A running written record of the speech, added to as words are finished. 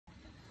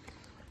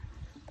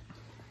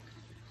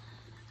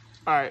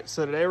All right,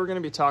 so today we're going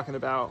to be talking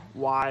about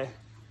why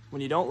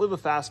when you don't live a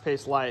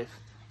fast-paced life,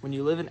 when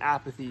you live in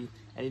apathy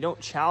and you don't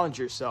challenge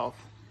yourself,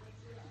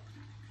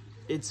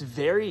 it's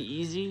very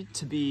easy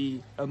to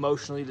be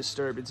emotionally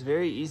disturbed. It's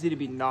very easy to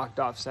be knocked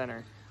off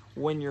center.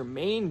 When your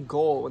main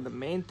goal, when the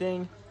main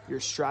thing you're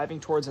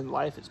striving towards in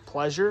life is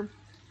pleasure,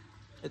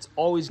 it's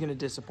always going to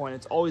disappoint.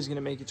 It's always going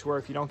to make it to where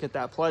if you don't get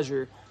that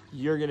pleasure,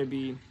 you're going to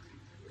be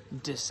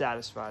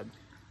dissatisfied.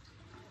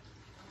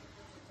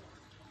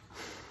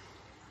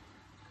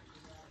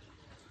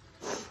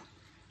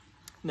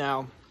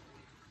 Now,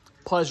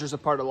 pleasure's a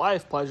part of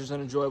life. Pleasure's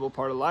an enjoyable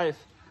part of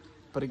life.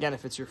 But again,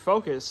 if it's your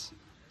focus,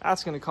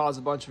 that's going to cause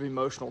a bunch of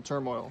emotional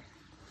turmoil.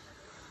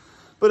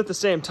 But at the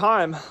same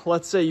time,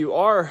 let's say you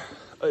are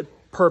a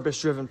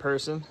purpose-driven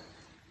person.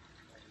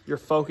 You're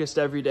focused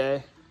every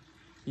day.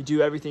 You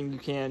do everything you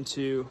can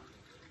to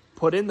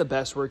put in the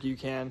best work you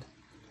can.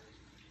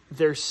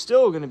 There's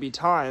still going to be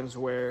times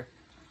where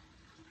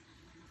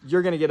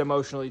you're going to get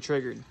emotionally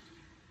triggered.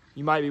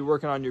 You might be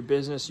working on your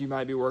business. You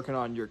might be working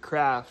on your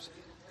craft,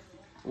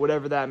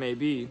 whatever that may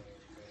be.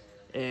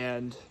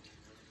 And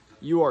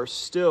you are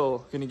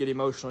still going to get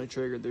emotionally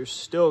triggered. There's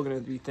still going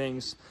to be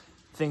things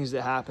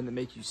that happen that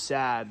make you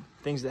sad,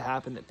 things that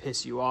happen that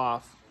piss you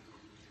off,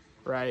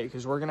 right?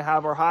 Because we're going to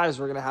have our highs,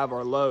 we're going to have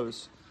our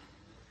lows.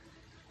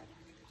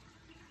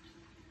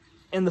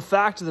 And the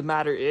fact of the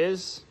matter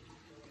is,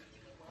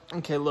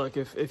 okay, look,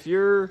 if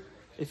you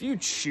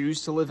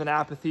choose to live in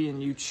apathy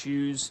and you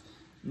choose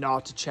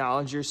not to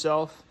challenge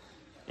yourself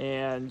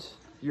and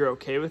you're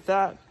okay with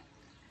that,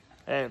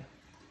 hey,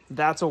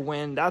 that's a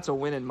win. That's a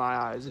win in my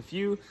eyes. If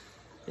you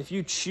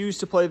choose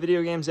to play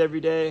video games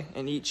every day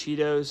and eat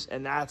Cheetos,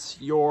 and that's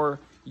your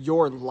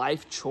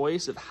life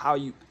choice of how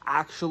you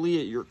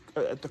actually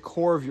at the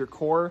core of your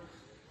core,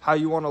 how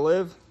you want to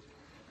live,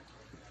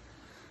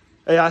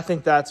 hey, I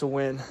think that's a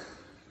win.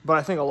 But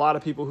I think a lot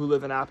of people who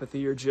live in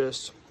apathy are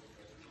just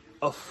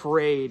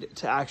afraid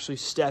to actually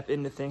step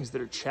into things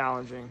that are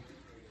challenging,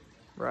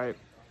 right?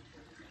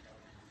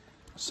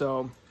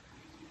 So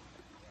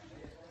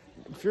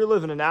if you're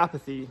living in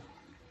apathy,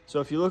 so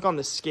if you look on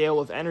the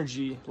scale of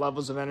energy,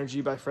 levels of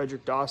energy by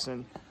Frederick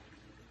Dawson,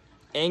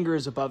 anger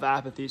is above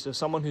apathy. So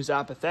someone who's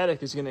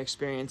apathetic is going to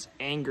experience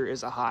anger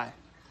as a high.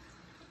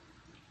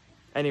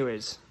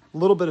 Anyways, a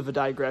little bit of a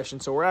digression.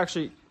 So we're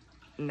actually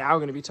now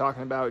going to be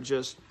talking about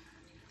just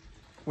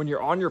when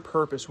you're on your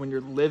purpose, when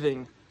you're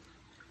living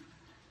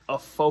a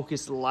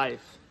focused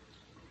life.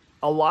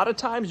 A lot of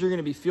times you're going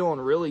to be feeling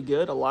really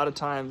good. A lot of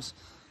times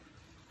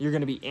you're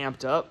going to be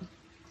amped up.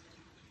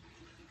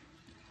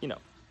 You know,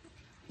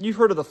 you've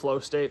heard of the flow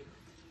state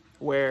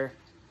where,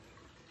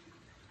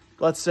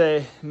 let's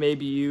say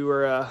maybe you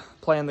are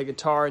playing the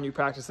guitar and you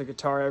practice the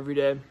guitar every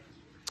day,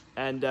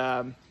 and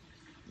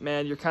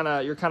man, you're kind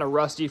of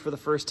rusty for the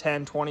first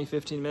 10, 20,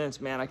 15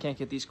 minutes. Man, I can't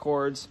get these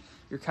chords.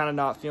 You're kind of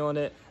not feeling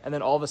it, and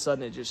then all of a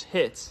sudden it just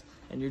hits,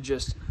 and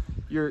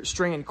you're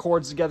stringing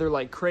chords together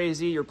like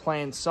crazy. You're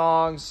playing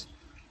songs,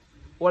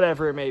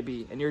 whatever it may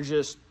be, and you're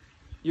just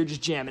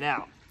jamming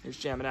out. You're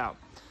just jamming out.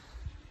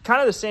 Kind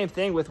of the same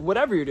thing with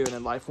whatever you're doing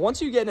in life.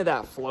 Once you get into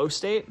that flow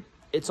state,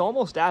 it's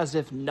almost as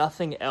if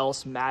nothing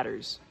else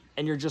matters,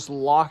 and you're just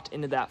locked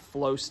into that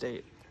flow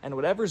state. And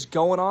whatever's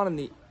going on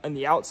in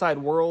the outside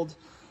world,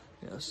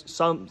 you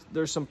know,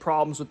 there's some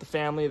problems with the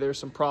family, there's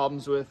some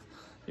problems with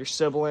your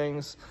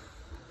siblings,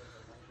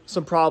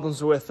 some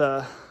problems with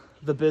the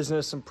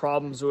business, some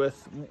problems with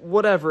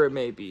whatever it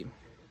may be.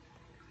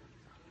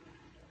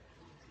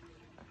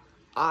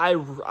 I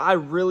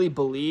really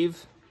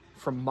believe,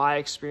 from my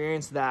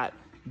experience, that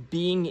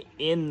being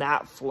in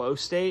that flow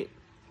state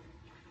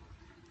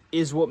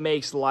is what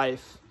makes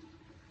life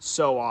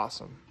so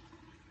awesome.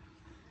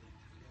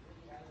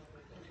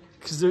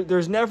 Because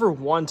there's never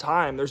one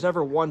time where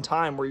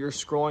you're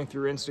scrolling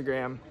through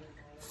Instagram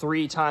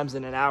 3 times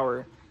in an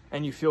hour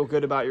and you feel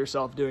good about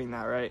yourself doing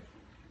that, right?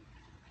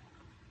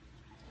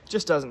 It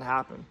just doesn't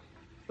happen.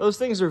 Those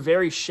things are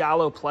very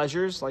shallow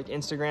pleasures, like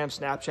Instagram,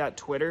 Snapchat,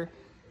 Twitter.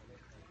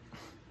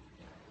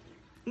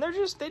 And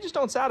they just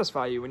don't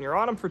satisfy you. When you're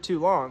on them for too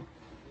long,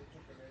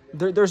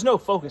 there's no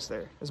focus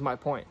there, is my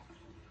point.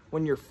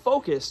 When you're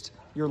focused,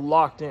 you're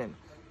locked in.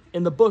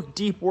 In the book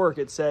Deep Work,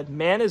 it said,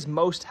 man is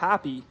most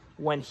happy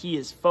when he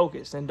is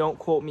focused. And don't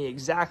quote me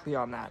exactly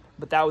on that,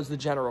 but that was the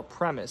general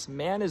premise.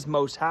 Man is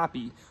most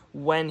happy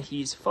when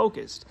he's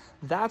focused.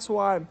 That's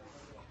why,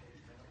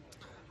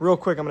 real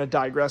quick, I'm going to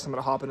digress. I'm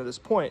going to hop into this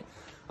point.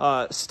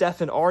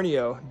 Stephen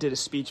Aarnio did a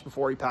speech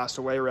before he passed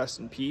away, rest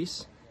in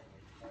peace.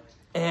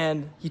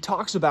 And he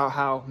talks about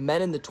how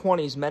men in the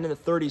 20s, men in the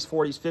 30s,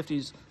 40s,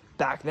 50s,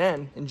 back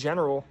then, in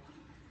general,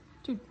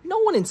 dude, no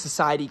one in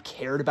society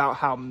cared about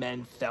how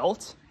men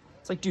felt.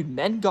 It's like, dude,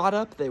 men got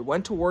up, they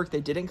went to work,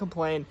 they didn't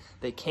complain,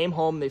 they came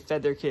home, they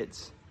fed their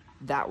kids.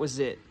 That was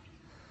it.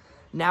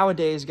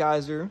 Nowadays,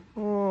 guys are,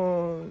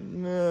 oh,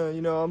 man,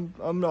 you know,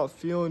 I'm not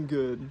feeling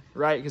good,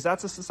 right? Because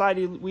that's a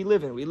society we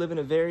live in. We live in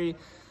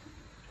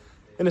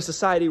a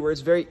society where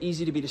it's very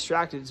easy to be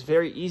distracted. It's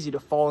very easy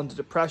to fall into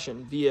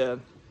depression via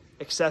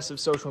excessive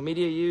social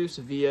media use,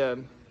 via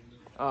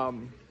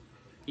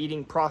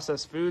eating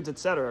processed foods,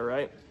 etc.,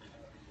 right?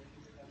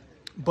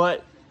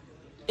 But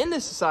in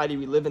this society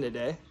we live in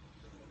today,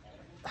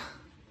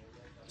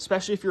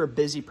 especially if you're a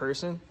busy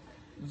person,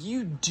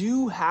 you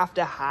do have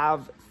to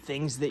have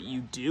things that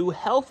you do,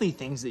 healthy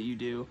things that you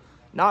do,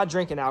 not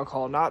drinking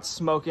alcohol, not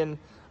smoking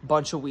a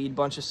bunch of weed,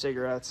 bunch of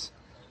cigarettes,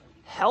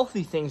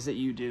 healthy things that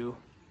you do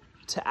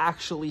to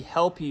actually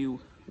help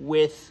you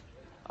with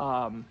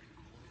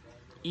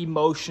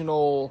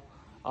emotional,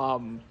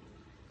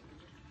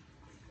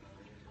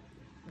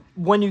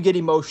 when you get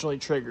emotionally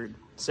triggered.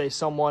 Say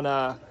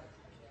someone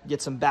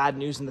gets some bad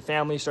news in the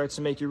family, starts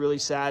to make you really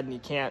sad, and you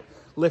can't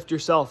lift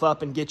yourself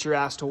up and get your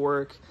ass to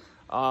work.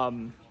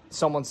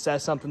 Someone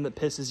says something that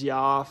pisses you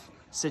off,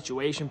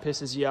 situation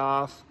pisses you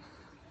off,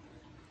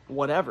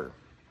 whatever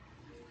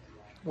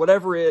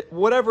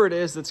it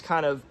is that's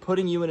kind of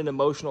putting you in an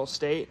emotional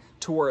state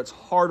to where it's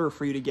harder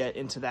for you to get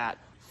into that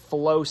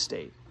flow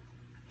state,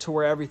 to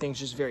where everything's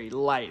just very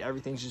light,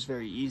 everything's just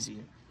very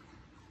easy.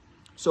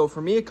 So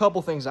for me, a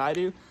couple things I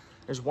do.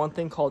 There's one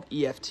thing called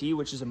EFT,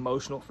 which is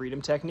emotional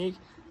freedom technique.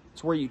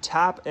 It's where you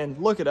tap, and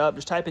look it up,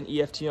 just type in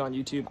EFT on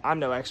YouTube. I'm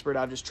no expert,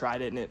 I've just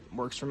tried it and it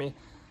works for me.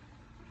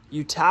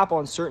 You tap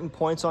on certain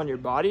points on your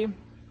body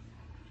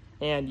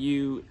and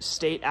you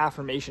state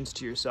affirmations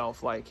to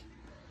yourself like,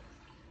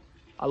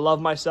 I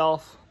love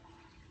myself,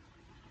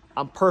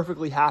 I'm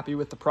perfectly happy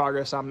with the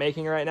progress I'm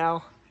making right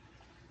now,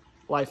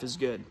 life is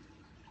good.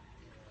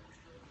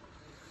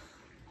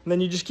 And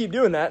then you just keep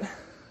doing that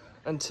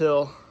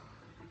until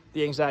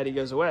the anxiety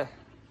goes away.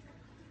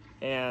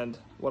 And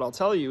what I'll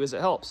tell you is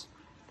it helps.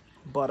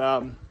 But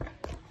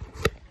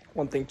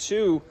one thing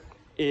too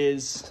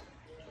is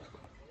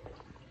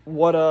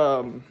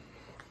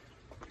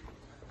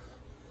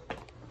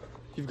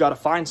you've got to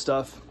find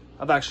stuff.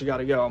 I've actually got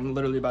to go. I'm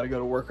literally about to go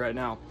to work right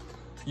now.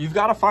 You've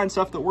got to find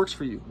stuff that works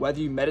for you. Whether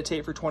you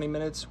meditate for 20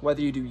 minutes,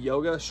 whether you do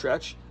yoga,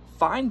 stretch,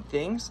 find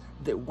things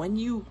that when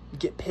you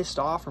get pissed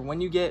off or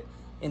when you get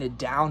in a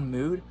down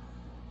mood,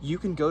 you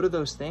can go to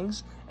those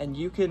things and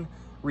you can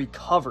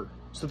recover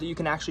so that you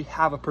can actually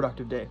have a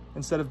productive day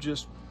instead of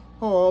just,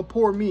 oh,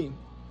 poor me.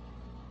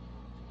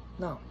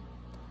 No.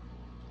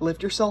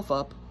 Lift yourself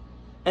up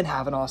and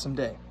have an awesome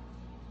day.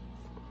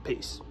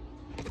 Peace.